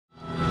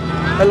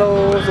ฮัลโหล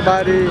สบา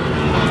ยดี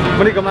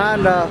วันนี้ก็มา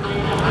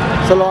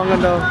สลองกั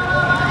นเนาะ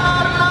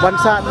วัน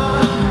ชาติ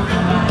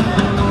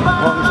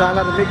ของสห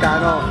รัฐอเมริกา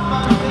เนาะ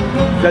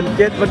เดือน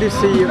7วันที่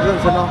4เรื่อง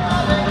สนอ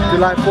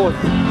July 4th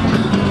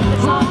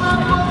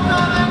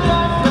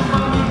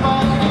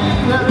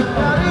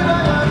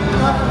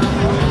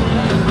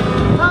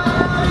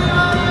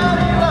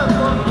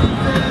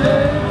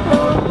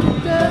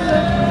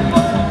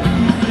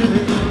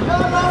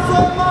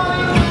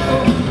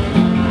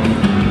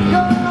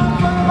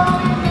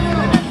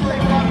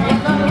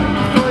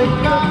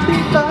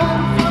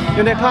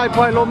อยู่ในค่ายพ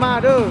ลอยโลมา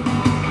เด้อ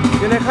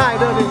อยู่ในค่าย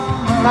เด้อดิ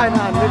ค่ายท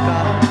หารอเมริกา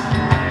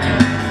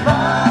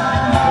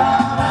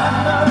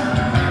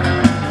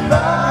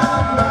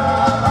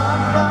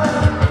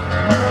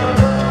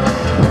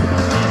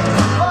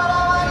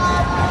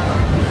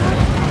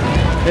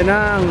เฮ้ยน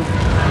าง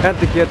แอต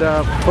ติเกีย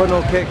ร์โฟโน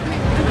เค้ก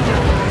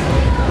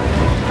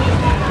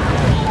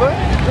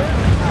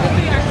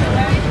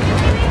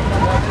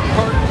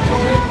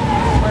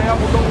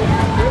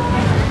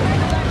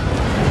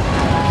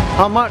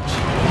How much?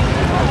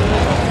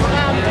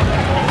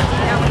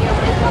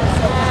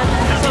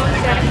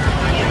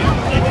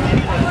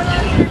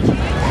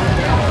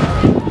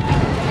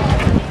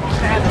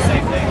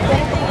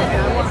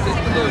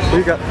 What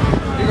you got?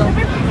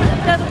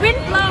 The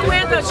wind blow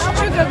where the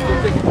sugar,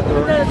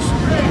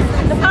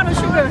 the powdered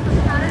sugar.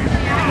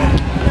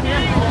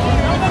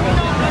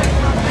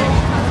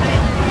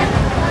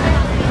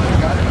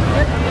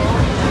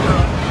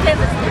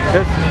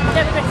 Yes.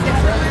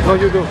 No,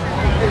 you do.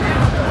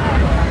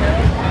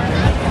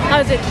 How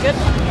is it? Good?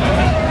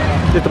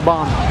 It's a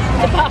bomb.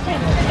 The bomb.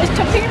 It's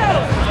torpedo.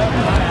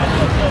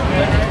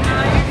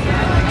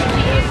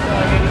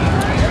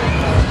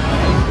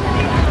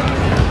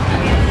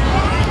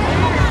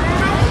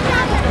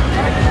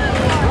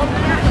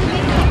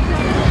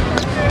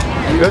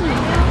 Good?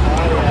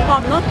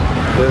 Bomb, no?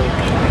 Yeah.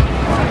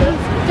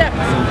 Yes.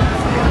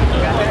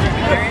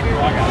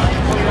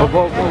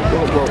 Whoa.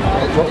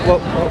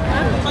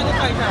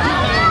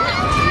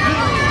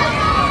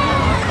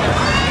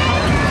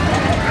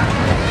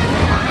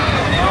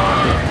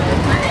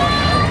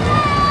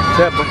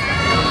 Sepa.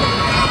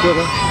 Good,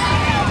 huh?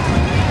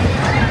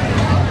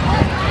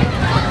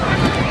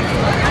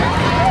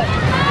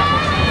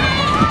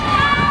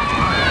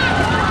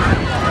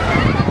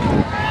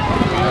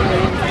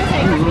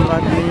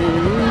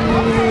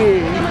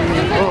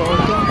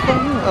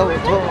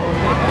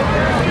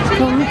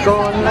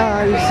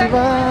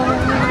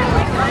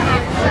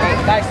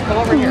 Guys, come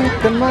over here.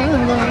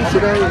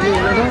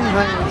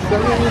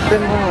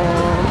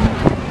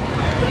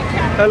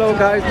 Hello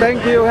guys,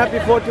 thank you. Happy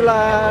 4th of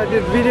July.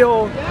 This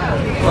video.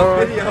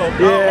 Video.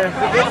 Yeah.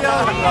 Video.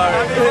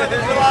 Happy 4th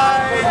of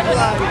July.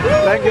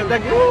 Thank you.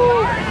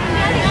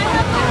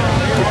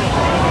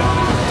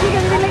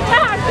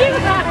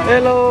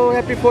 Hello,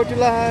 happy 4th of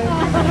July.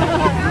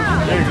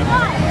 There you go.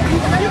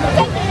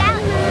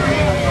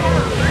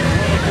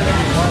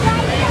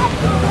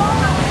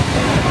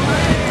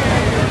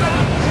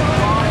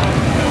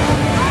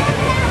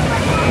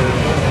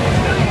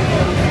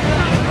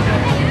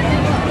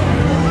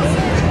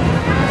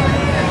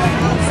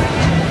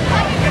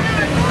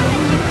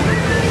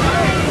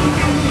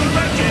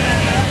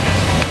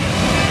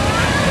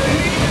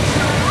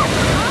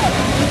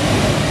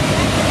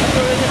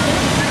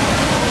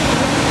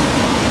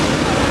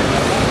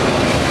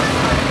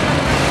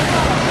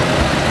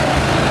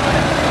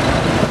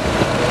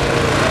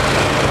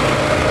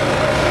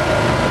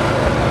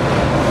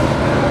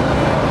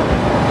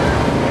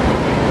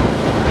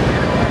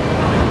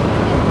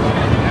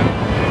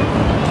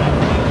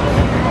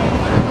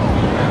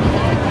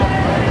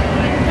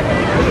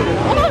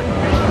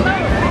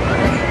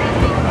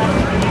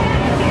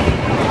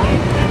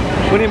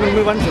วันนี้มัน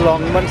มีวันฉลอง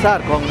วันชา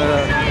ติของ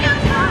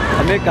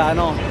อเมริกา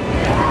เนาะ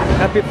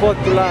Happy 4th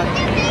of July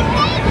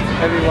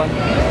everyone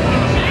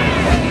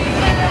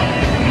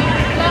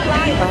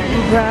I'm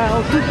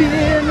proud to be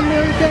an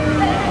American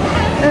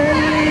at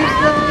least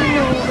I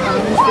know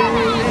I'm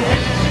free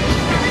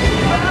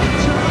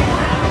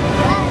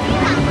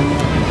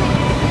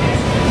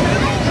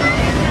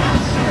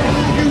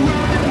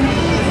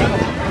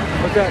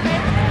What's that?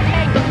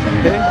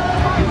 Okay.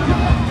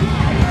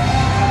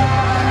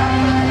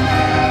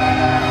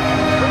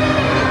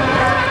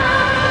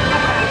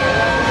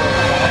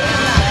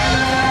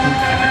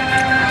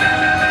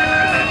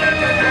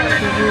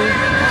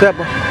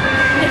 Sepa.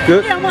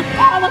 Good.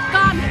 Almost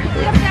gone.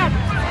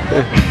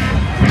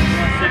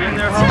 Sit in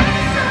there, home.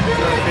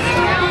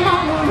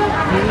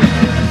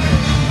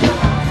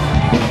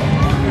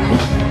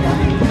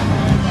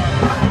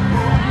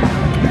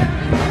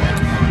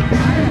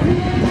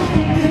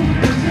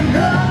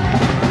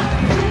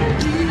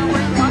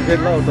 Get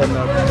low on that.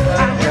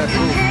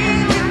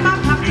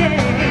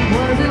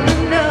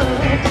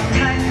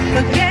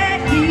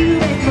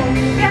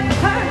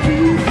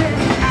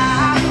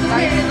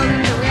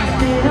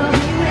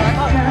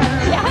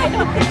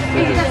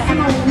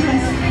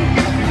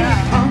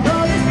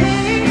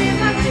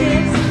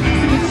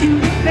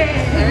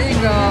 There you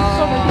go.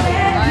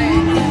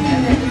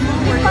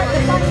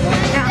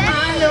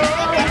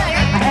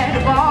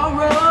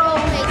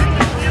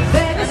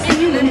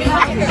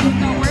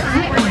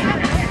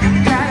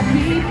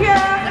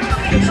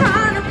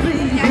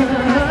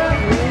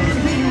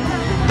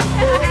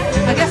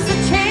 I guess the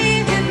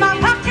change in my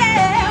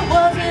pocket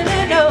wasn't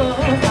enough.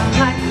 I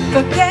might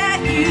forget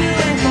you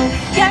and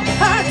forget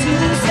her too.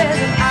 Says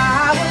if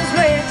I was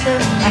richer,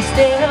 I'd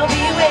still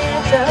be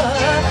richer.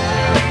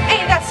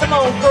 Ain't that some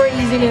old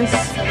craziness?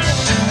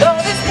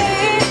 Though this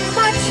pain in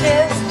my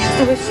chest,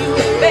 to wish you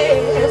the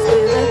best,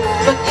 will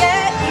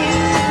forget you.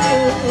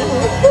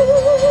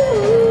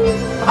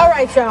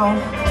 Alright, y'all.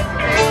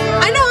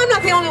 I know I'm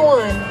not the only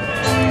one.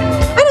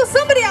 I know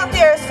somebody out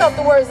there has felt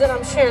the words that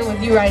I'm sharing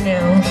with you right now.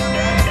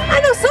 I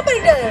know somebody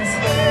does.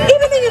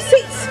 Even in your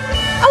seats.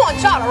 I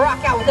want y'all to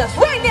rock out with us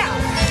right now.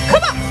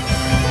 Come on.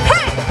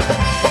 Hey!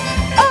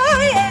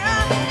 Oh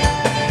yeah.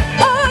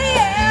 Oh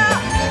yeah.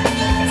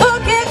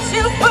 Forget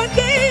you,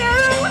 forget you.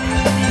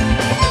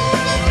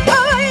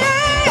 Oh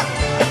yeah.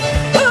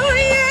 Oh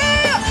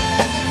yeah.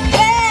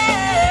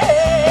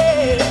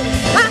 Hey.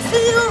 I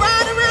see you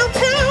right around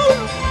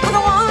town with the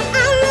one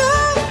I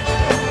love.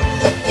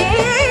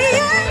 Yeah,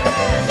 yeah.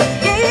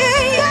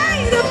 Yeah,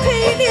 yeah. The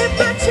pain in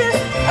my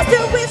chest. I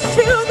still wish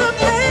you the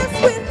best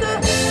with the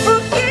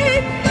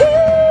forget you.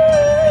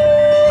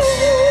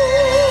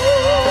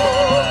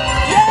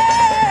 Yeah.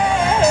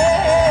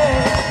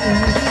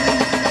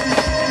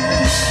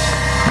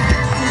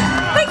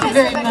 Thank you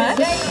very much.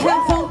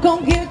 Young folk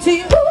gon' give it to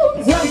you.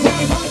 Young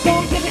folk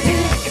gon' give it to you.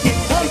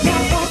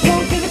 Young folk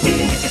gon' give it to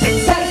you.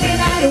 Saturday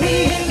night we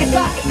in the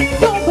spot.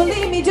 Don't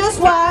believe me, just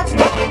watch.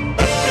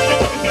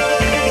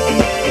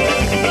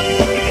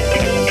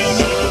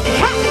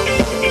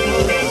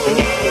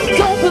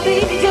 Don't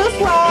believe me, just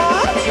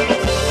watch.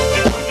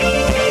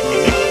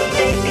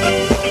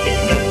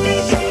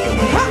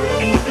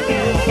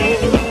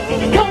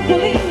 Don't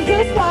believe me,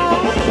 just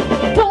watch.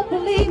 Don't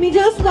believe me,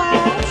 just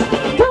watch.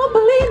 Don't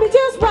believe me,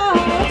 just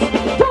watch.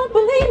 Don't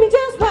believe me,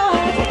 just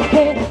watch.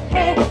 Hey,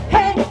 hey,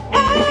 hey,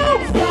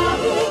 oh, stop.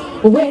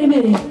 Wait a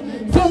minute.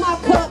 Fill my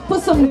cup,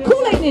 put some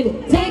Kool-Aid in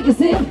it. Take a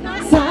sip,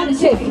 sign and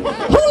check it.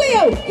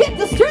 Julio, get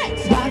the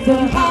stretch. Back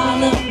from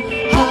Harlem,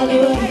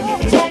 Hollywood,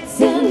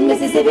 Jackson,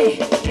 Mississippi.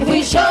 If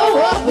we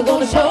show up, we're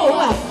gonna show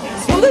out.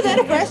 Smoother than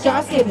a fresh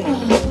jar skipping.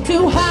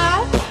 Too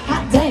high,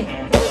 hot dang.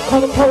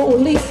 Call the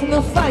police and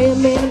the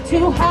fireman.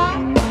 Too high,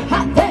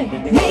 hot dang.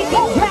 Make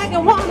a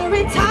dragon wanna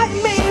retire,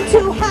 man.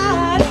 Too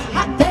high,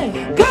 hot dang.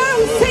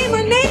 Girl, say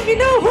my name, you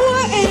know who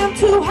I am.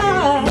 Too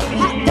high,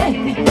 hot dang.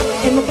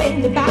 And my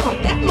baby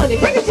about that money,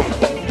 bring it down.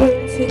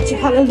 Girls hit you,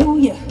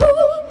 hallelujah.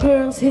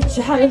 Girls hit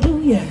you,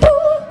 hallelujah.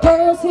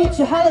 Girls hit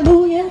you,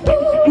 hallelujah.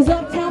 'Cause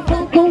Uptown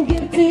Funk gon'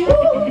 give it to you.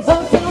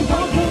 Uptown Funk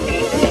gon'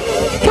 give it to you.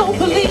 Don't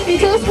believe me,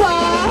 just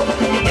watch.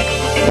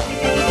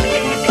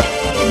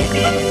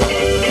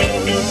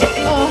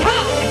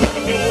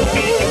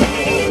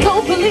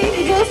 Don't believe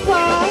me, just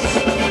watch.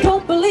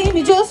 Don't believe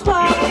me, just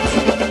watch.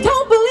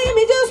 Don't believe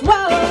me, just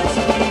watch.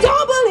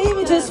 Don't believe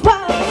me, just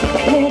watch.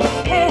 Hey,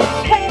 hey,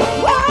 hey,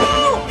 whoa!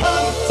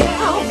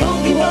 Uptown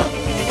funk you up.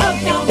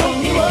 Uptown funk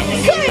you up.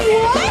 Say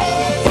what?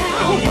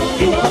 Uptown funk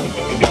you up.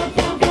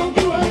 Uptown funk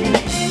you up.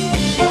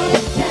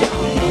 Uptown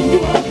funk you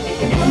up.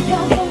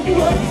 Uptown funk you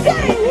up.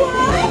 Say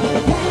what?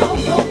 Uptown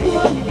funk you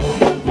up.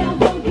 Uptown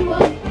funk you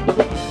up. Uptown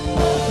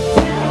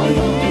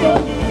funk you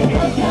up.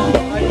 Uptown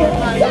funk you up.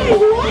 Say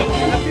what?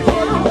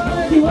 Uptown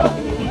funk you up.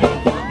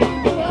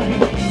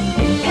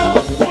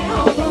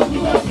 Uptown funk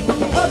you up.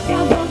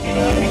 Uptown funk you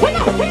up. Come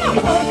on, come on.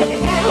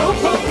 Uptown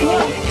funk you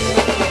up.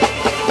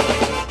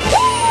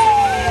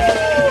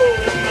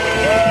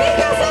 Thank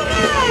you so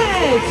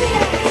much.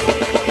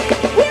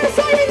 We're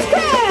Simon's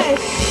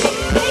Crash.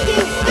 Thank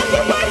you. Happy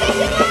 4th of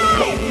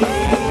July.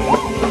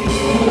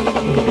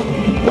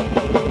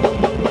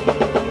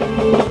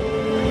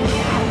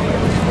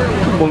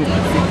 มุง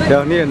เดี๋ย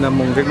วนี้นะ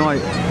มุงเล็กน้อย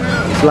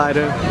สไลเด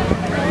อร์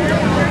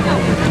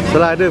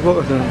พวก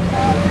นั้น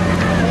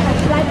ส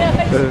ไล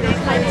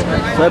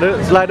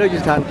เดอร์อ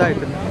ยู่ฐานใต้เ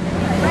ป็น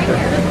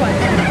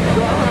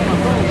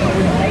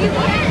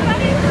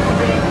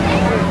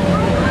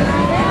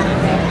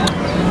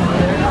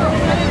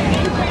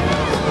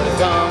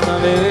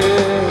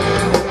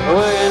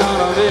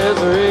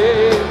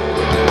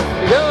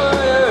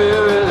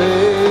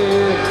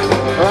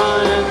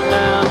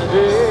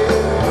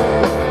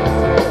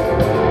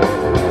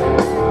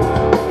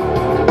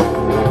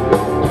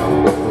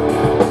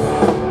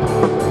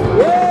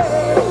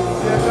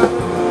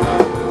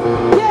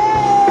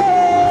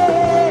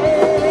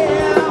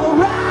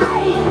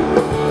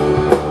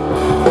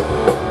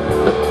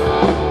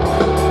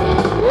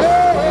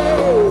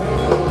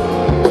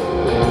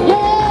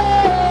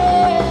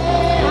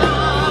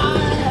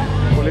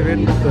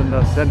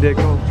San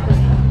Diego.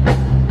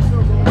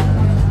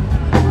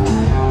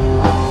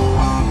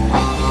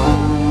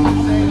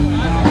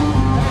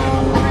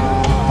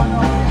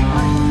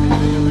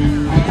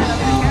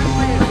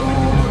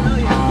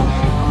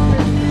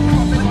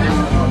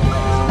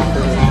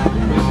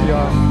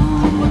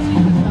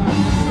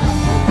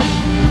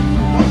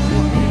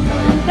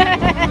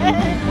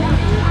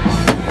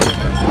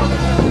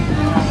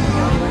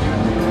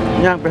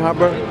 Nhangไป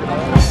Harbor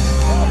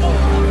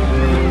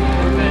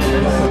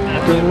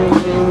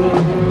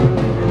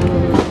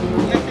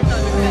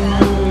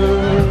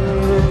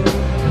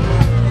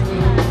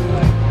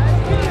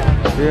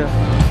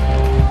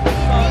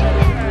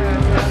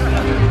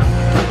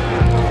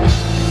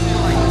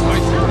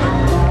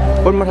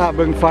เ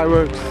บิ่ง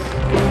fireworks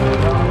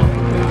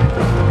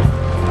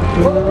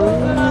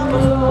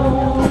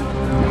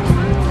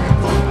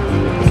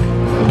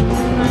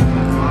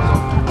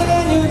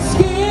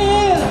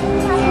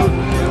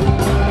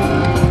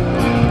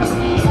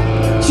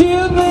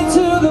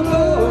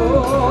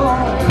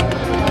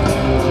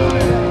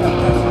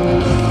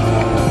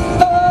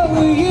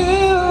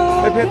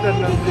ไอ้เพชรนั่น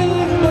นะ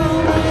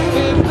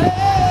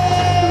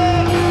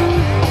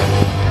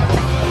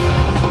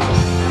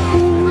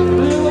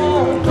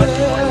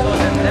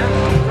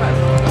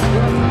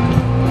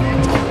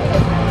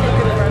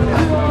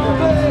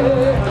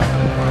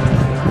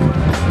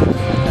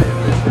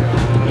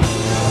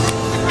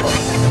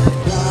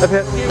ไอ้เพ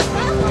ชร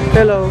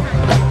Hello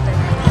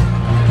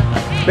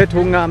ได้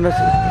ถุงงามนะ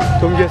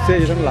ถุงเยสเซ่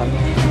อยู่ข้างหลัง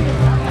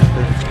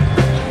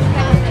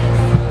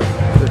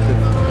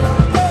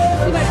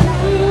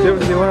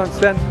You want to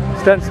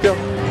stand still?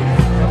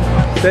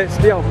 Stay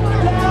still.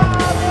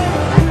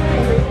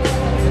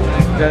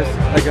 Yes,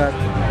 I got.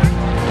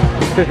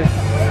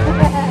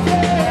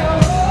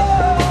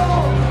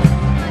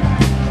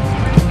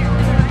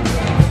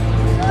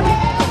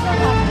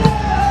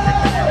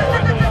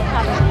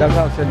 That's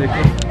how I it.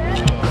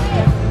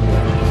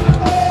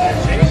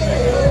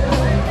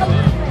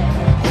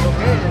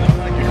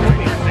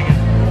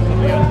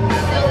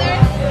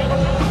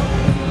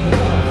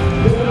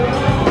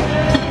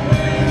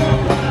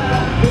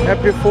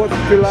 Happy 4th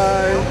of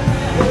July.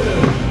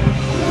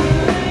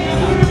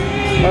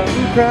 I'm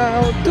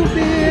proud to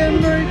be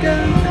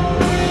American.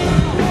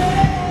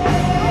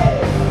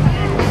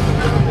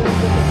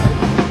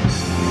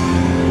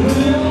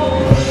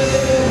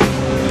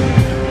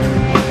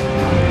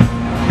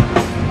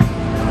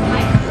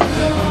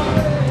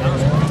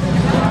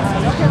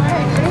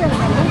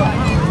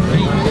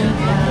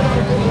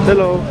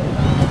 Hello.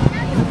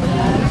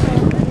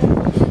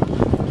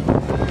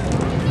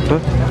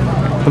 Huh?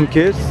 Some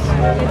kids?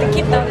 The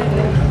kid down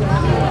there.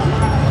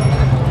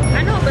 I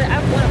know, but I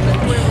want to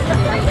put it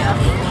right now.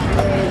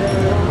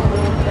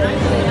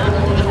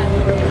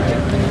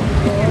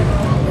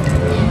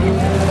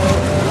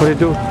 What do you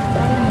do?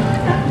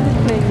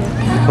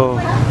 Oh.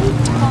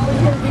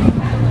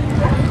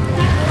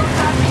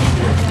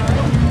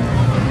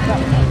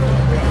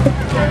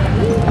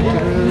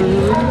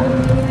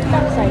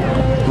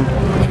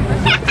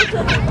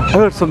 I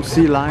heard some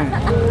sea lion.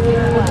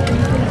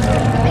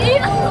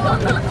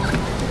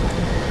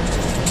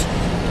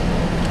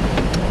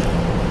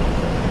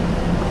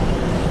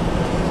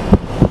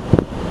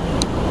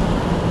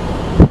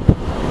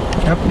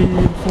 Happy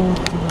 4th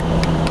of July.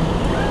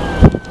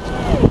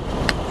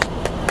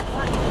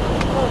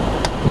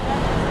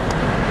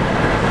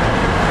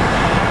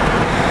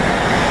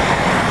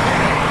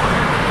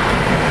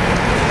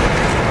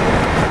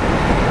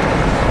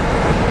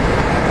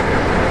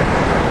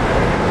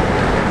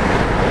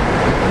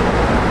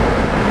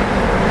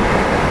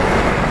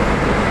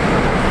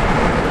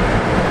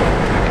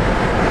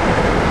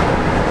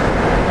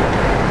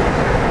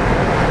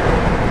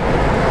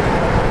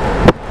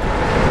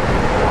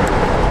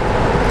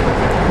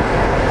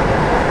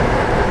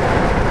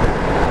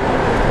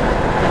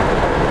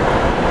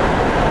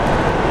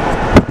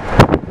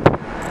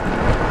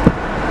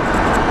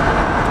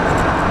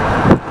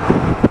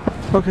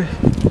 Okay.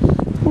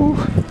 Ooh.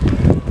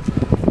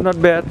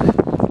 Not bad.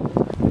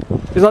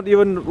 It's not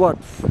even what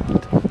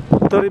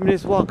 30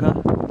 minutes walk, huh?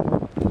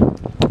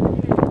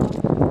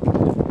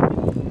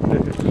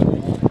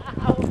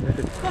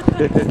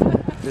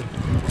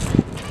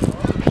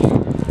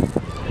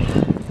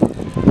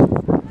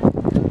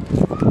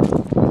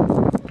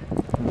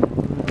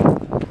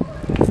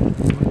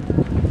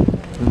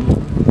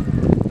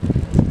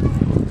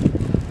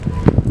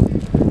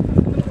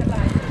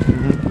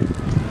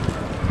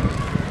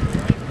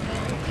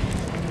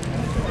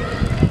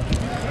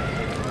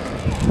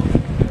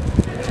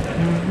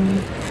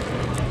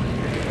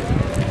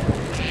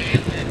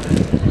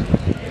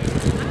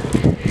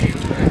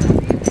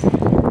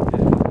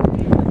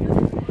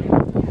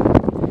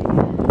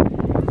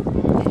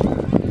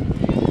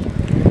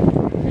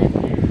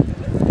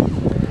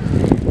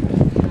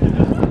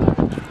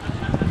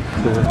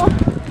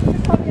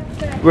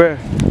 Where?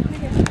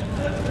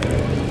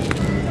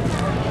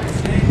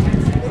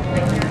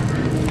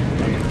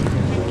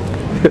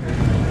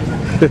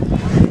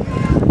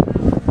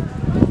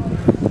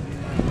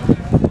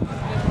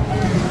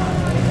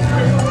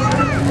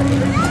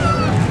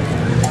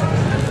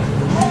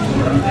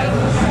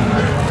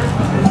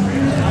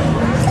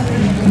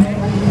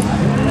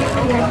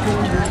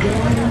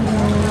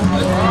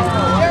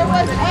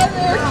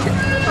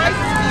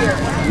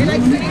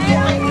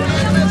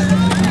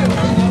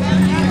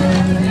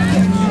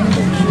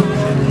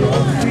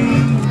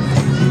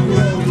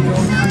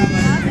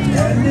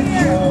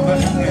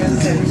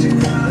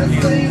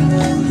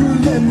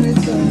 Remember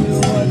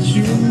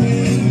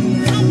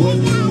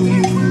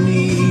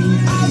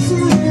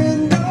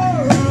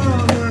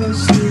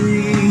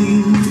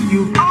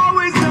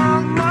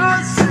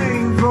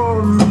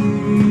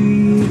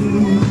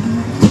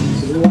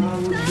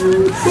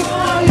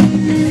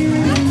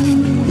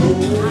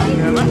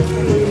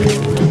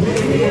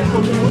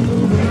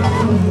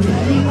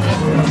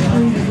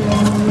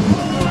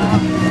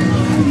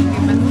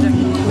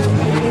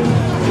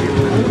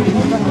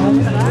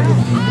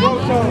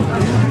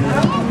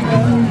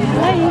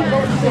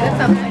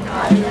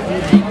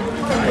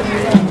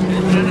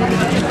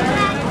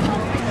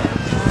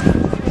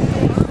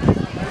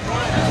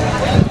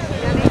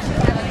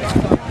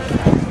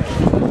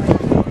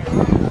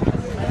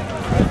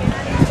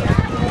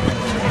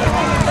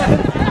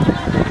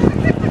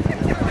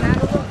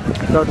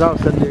เจ้า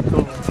เซนดิโก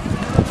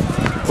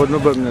คนมา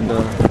เบิ่งนั่นเด้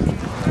อ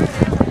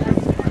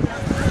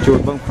จูด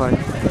บังไฟ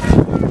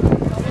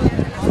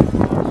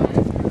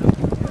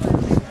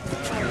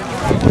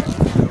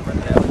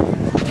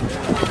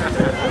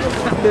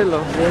เด่นเหร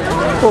อ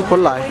โอ้คน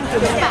หลาย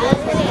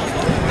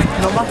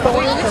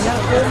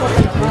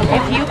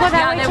If you go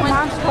that way to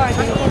Mom's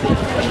party.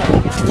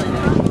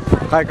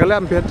 ขายกระแล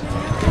มเพชร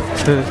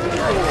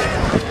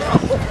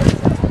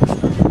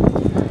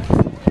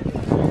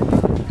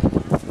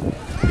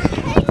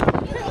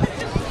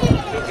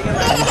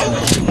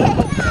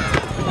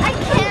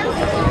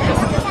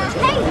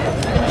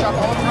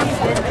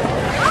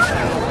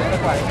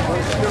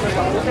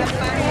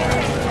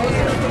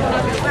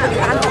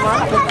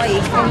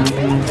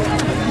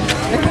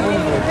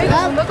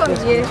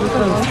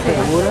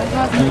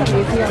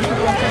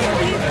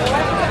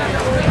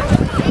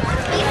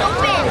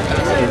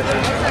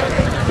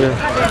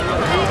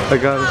I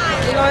got it.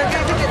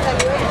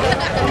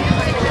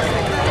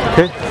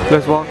 Okay,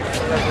 let's walk.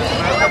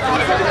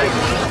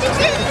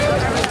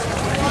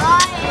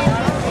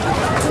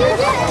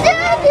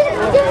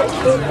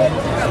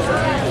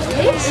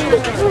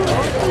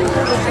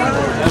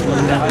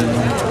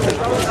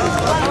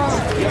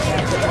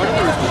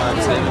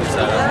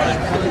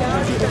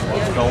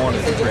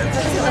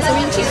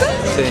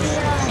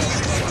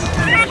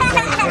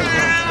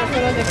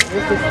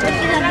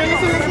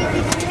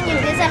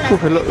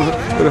 Hello,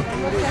 hello.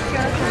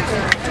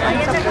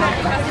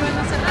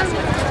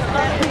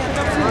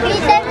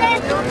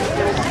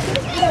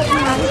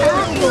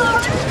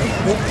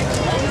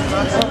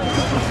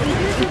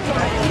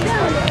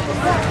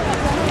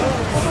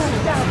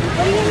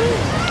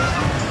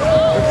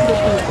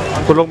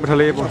 Cô lông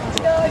thale po.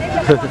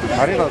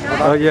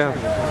 Oh yeah,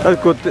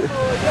 that's good.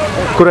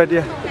 Good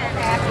idea.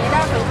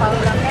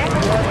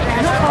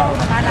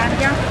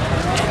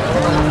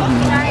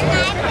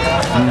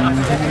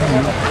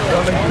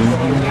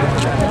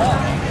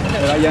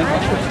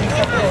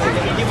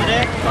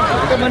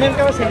 Kemarin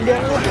kau sendiri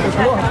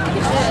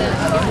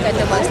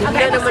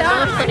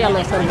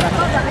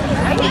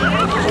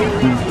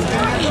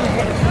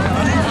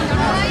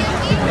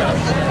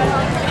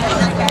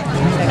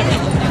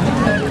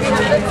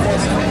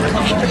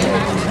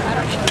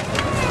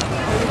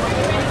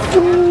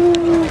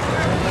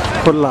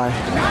คนหลาย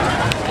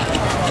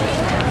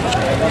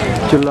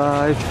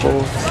July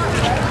 4th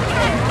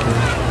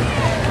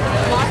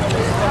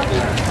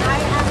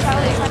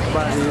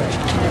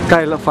ใกล้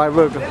ละไฟเ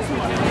วิร์ก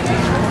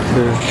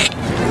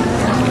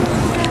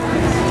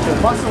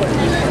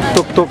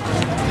ตุก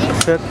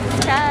เซต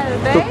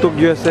ตุก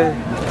USA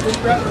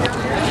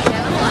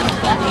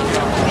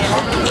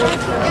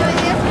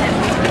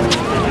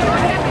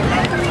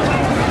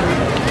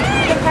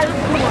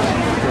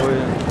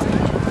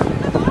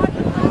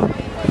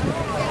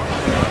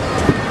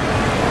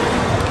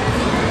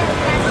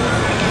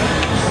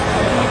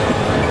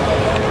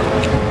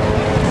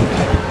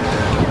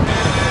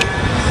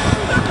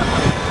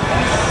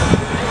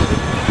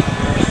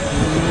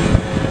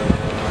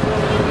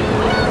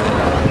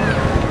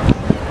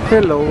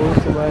Hello,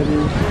 สบายดี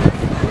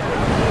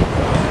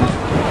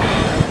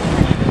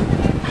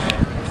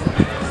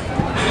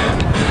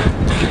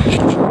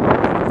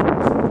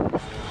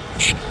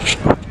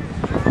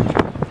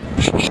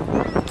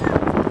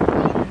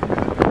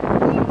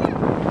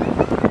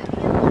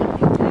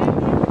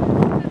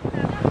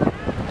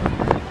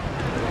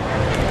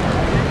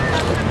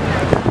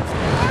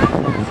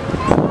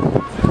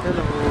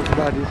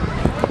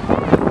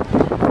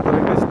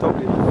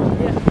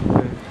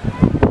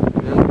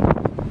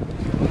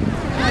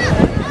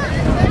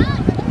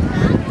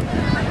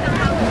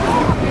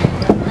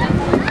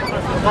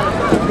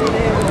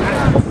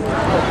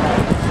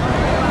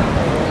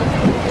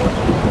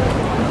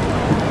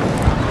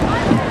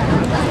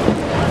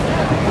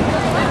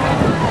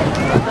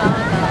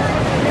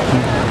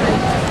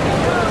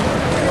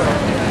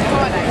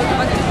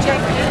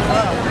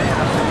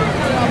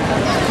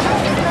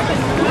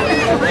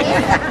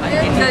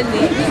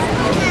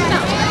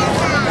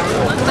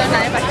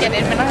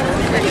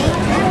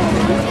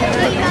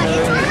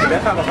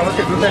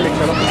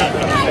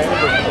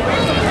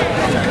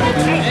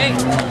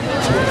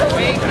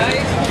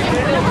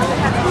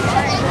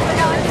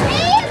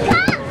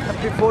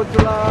Happy 4th of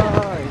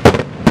July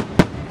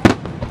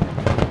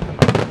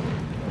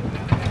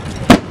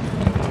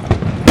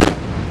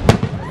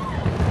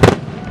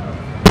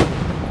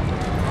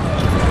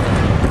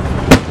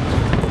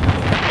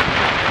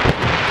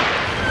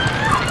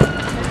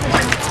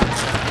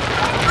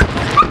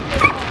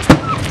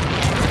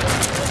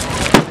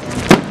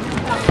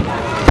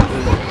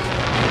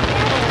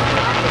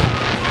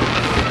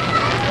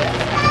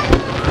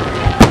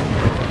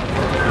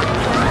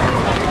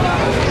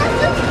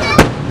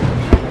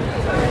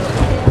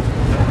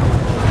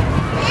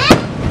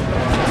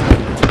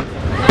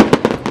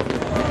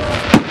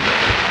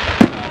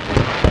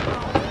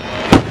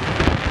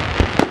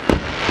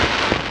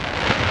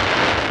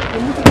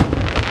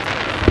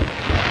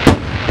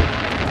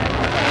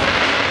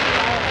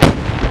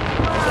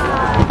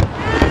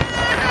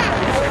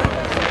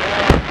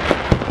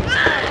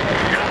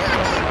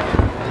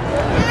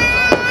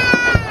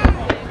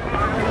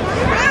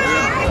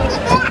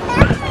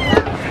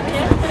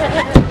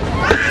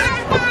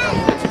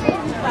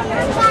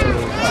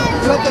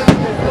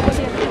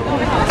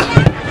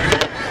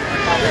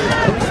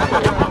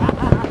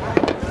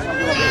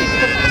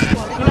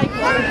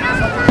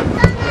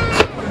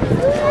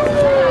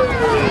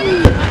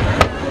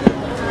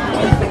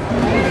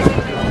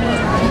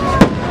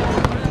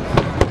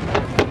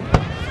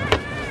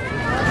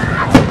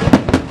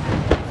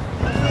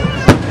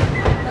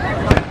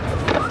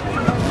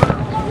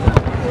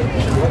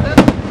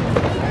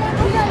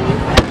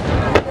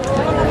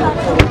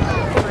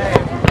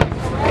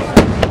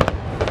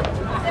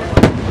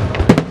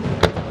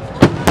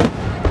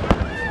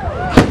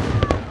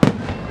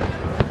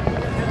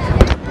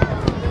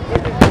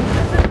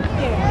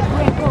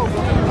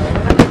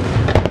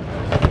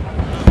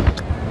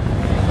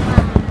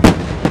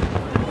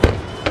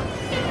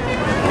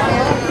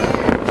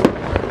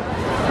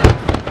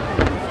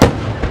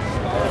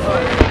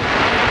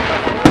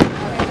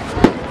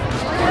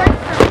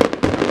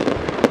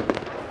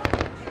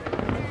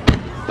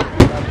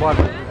What?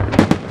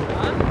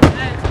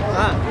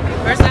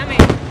 First time.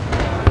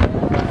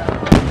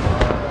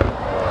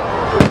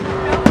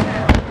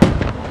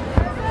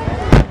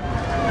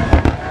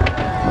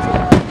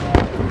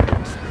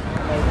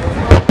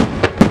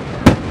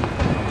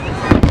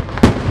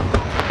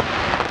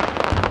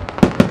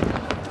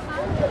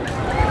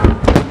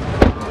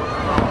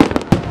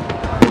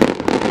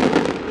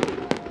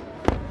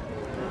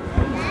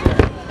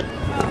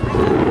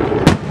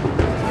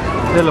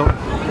 Hello.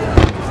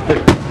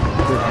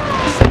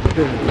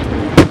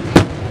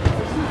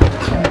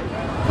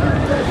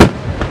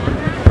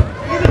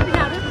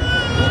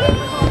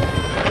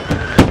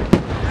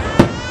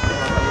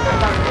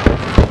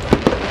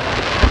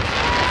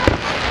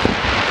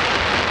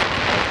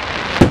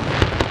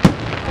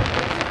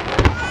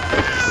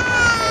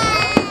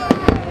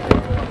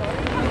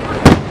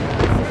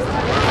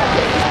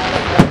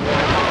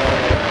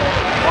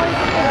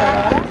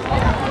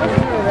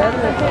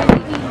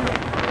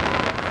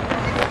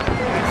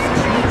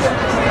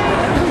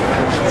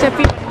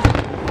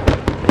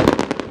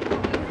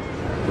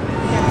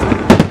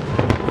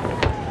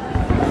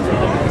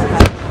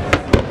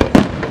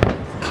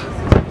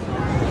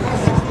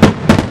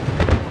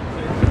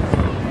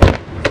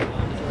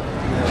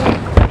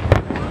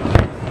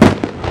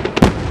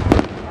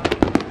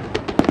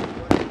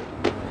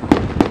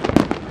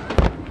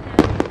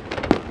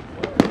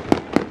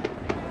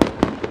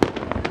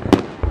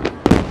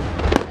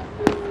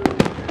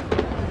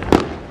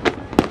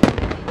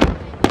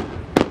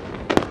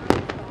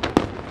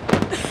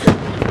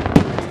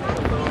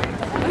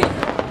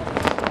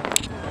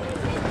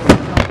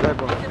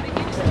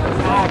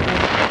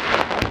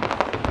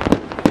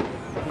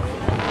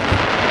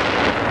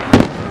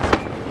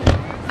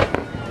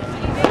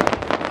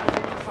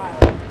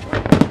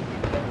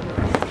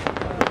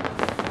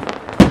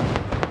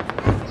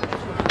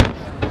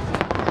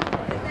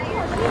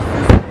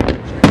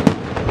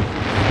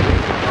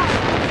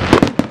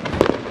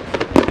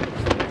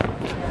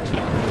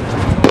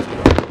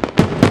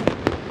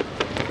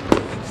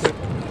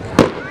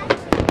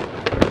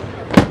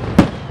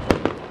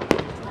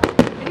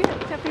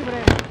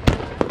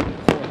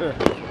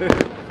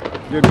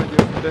 You're good,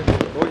 you're good.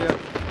 Oh yeah.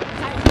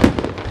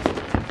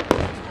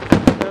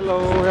 Hello,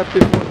 happy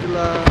 4th of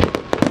July.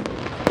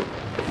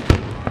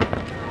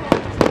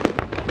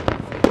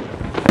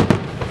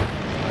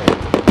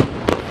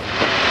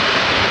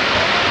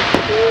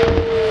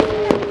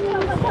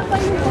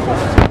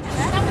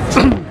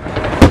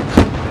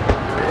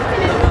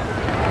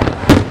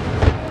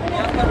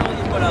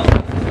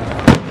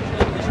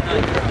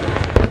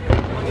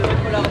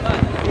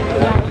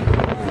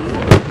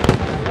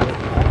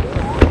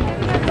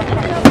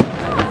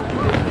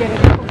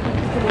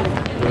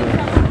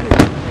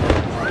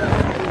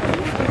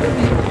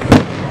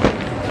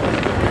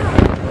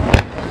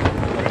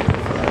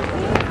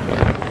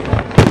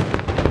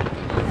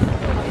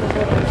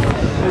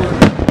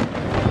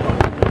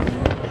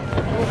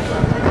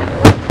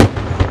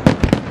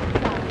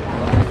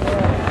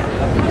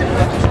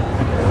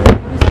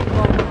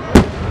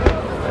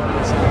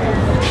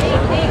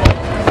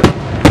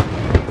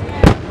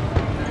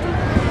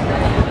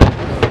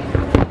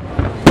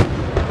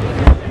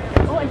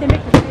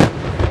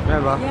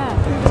 Merhaba.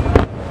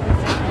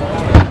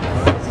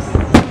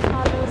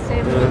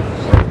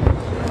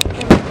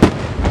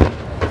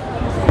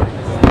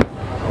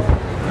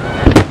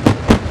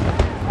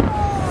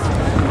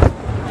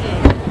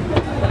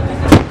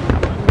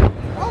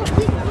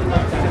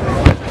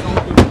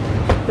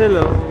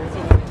 Hello.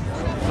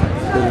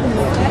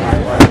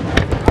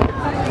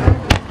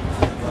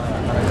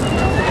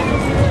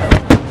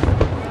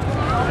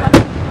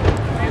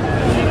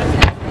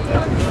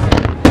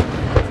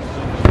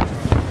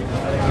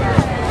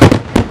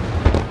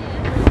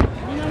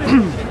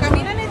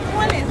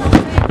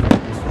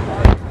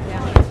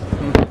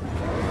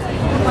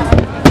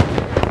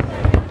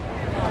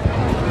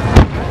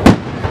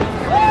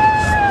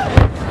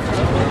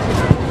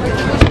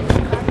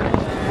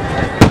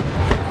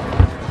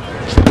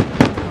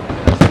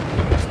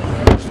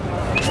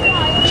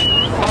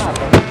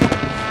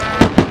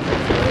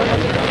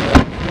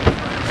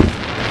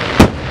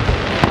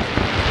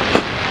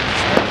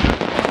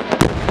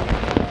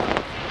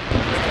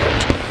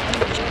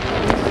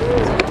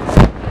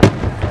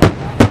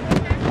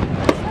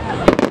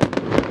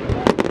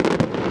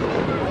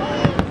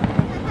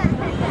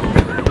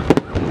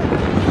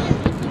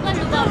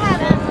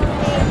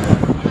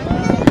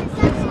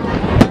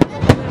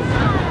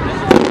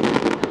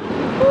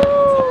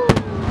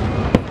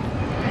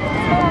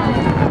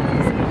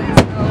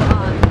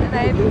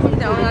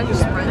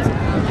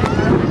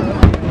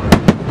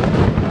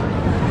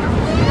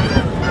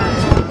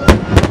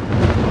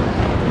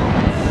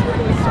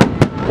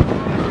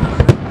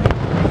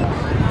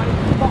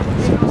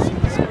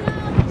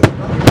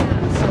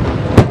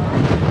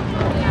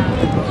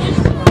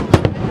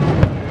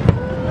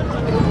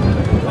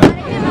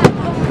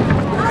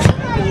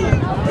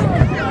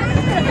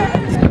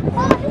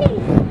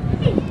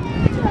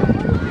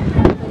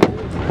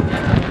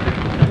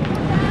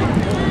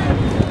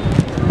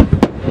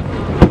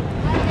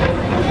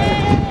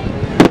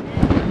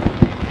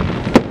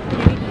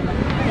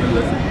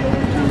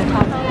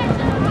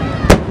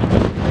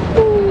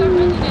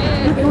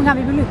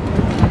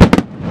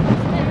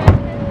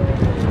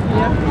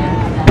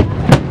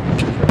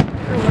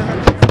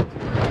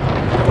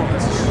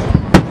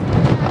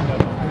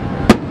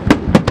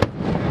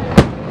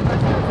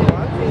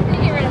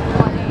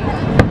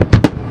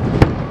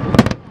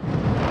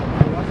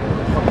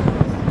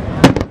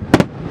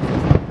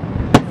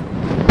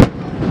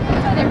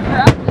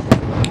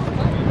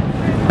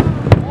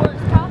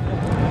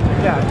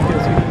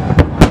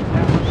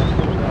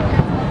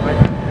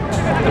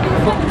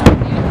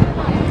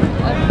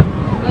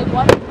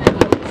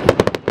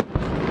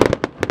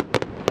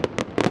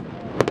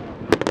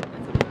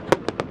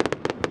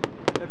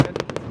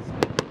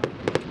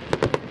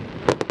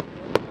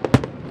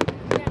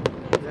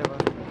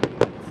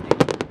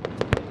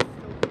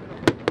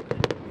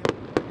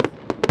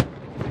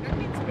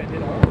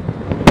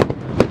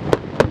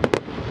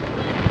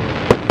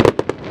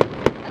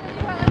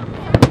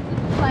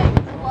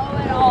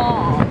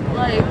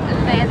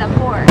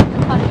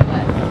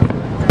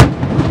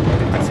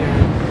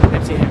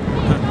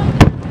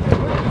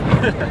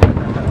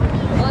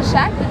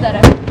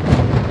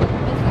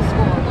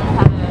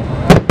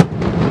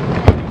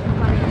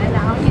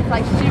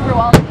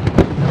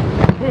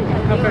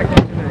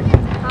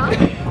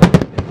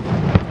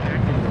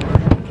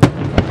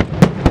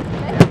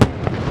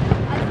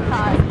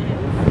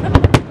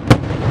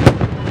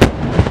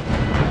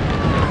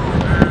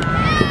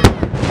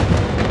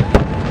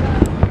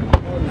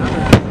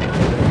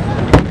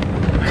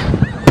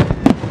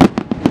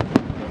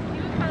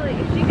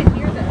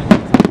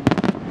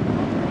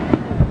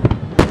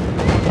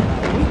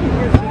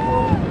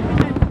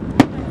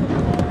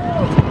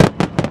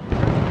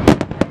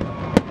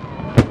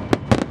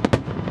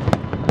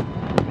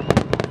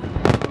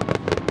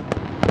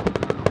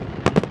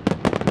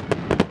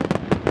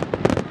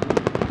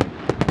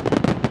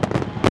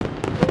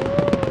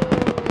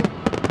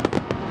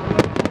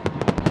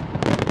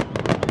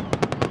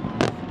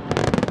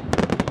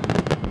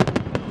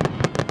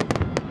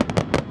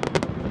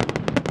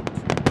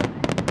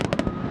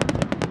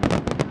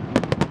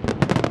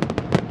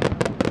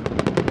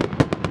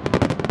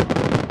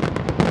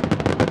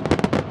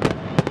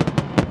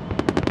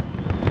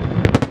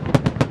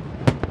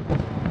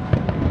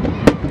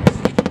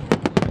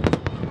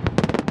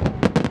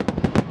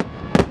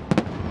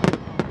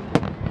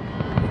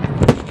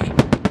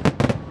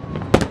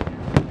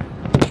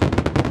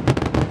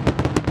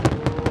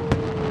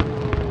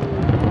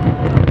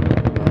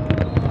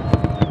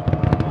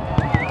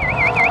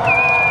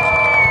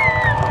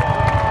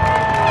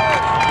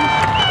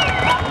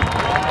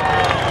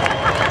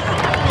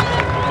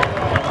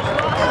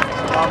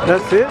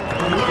 That's it?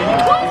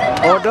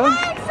 All done?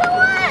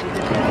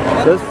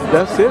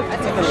 That's it?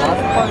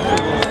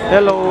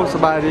 Hello, ส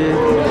บายดี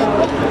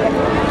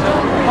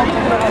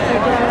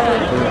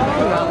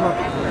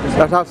แ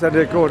ล้วทับเซนเด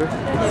โก้ด้วย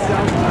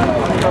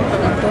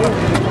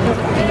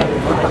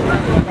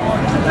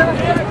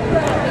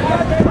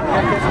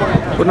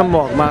คุณน้ำหม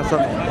อกมาสั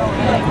ก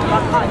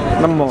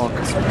น้ำหมอก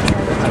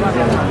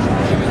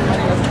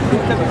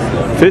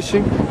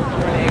Fishing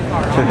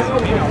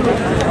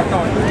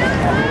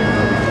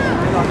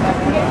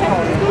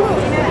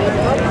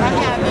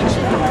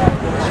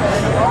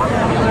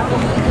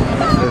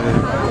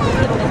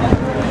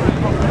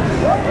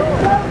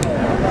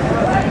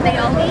They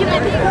all leave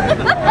it. You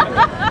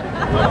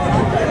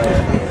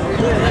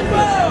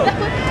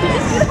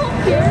don't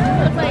care.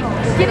 It's like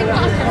getting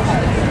lost in a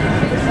hole.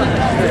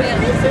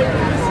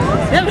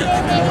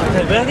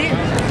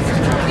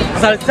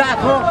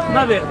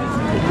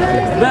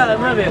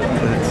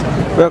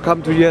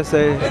 Welcome to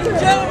USA.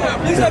 Gentlemen,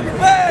 please have your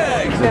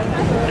bags,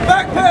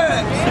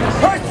 backpacks,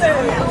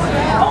 purses.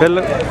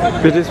 Hello,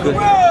 be this way.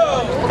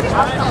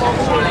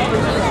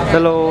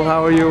 Hello, how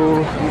are you?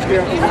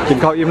 กิน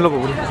ข้าวอิ่มแล้วบุ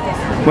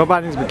เมื่อบ้าน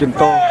นี่ไปกิน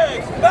โต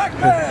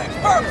Backpacks,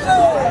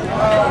 purses.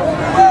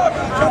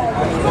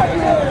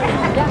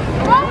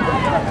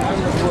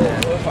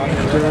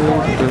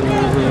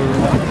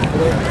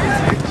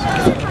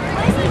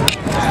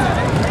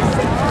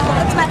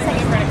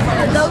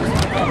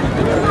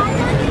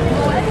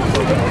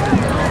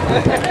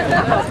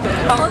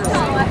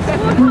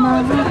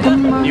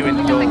 You and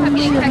the goal.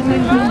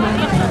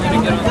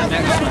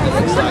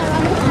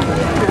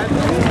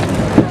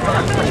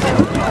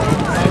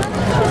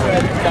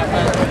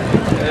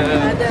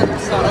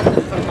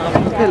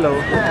 Hello.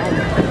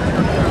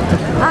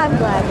 I'm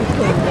glad you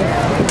came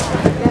here.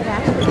 That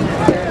actually is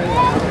very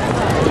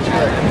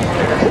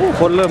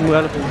คนเริ่มเมื่อ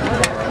แล้ว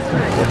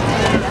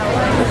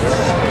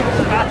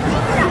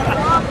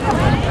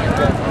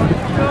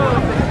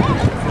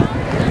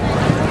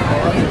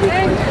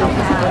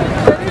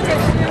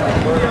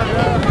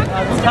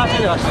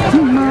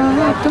มา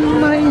ทำ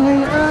ไมให้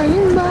อาย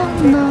บ้าง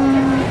นะ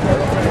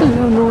แ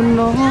ล้วหนู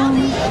น้อง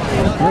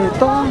ไม่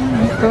ต้อง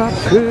กลับ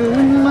คื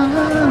นมา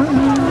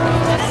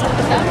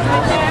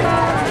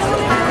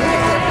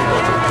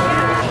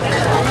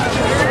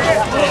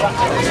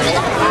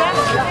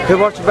Hey,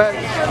 watch your back.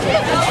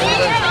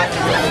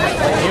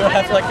 You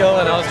have to let go,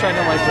 and I was trying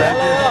to like grab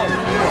you.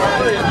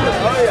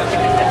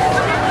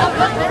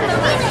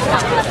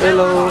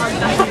 Hello.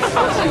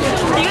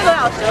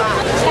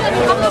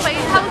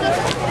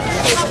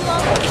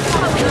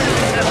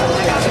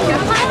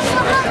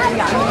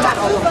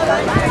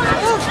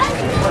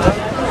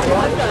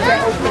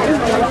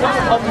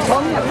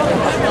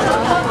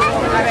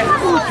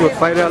 จุด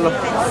ไฟแล้วเหรอ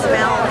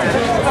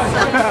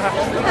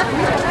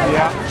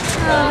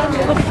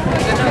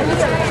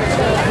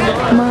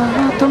มา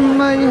ทำไ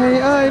มให้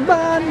อาย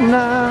บ้านน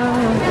า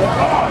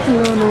เ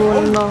พื่อนว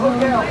ลน้อง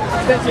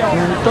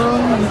ต้อ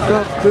งก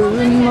ลับคื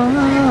นมา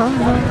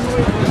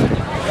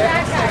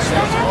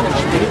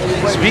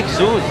Speak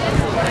soon.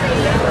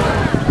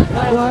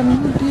 วัน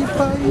ที่ไ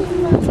ป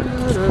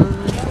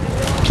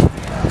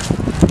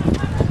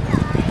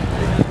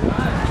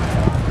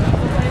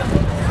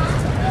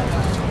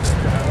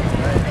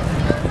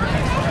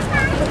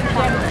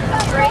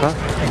ฮะ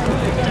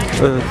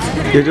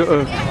เดี๋ยว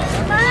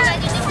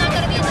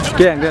แ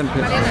กล้งเล่นเ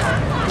พื่อน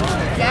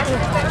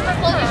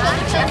โ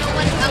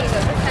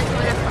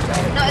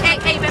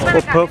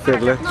อ้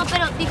perfect เลย No,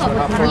 pero digo,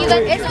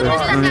 eso no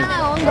es la nada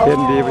hondo. เย็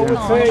นดีไป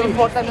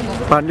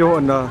ปานโย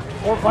น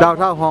ดาว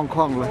เท่าฮองค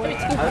องเลย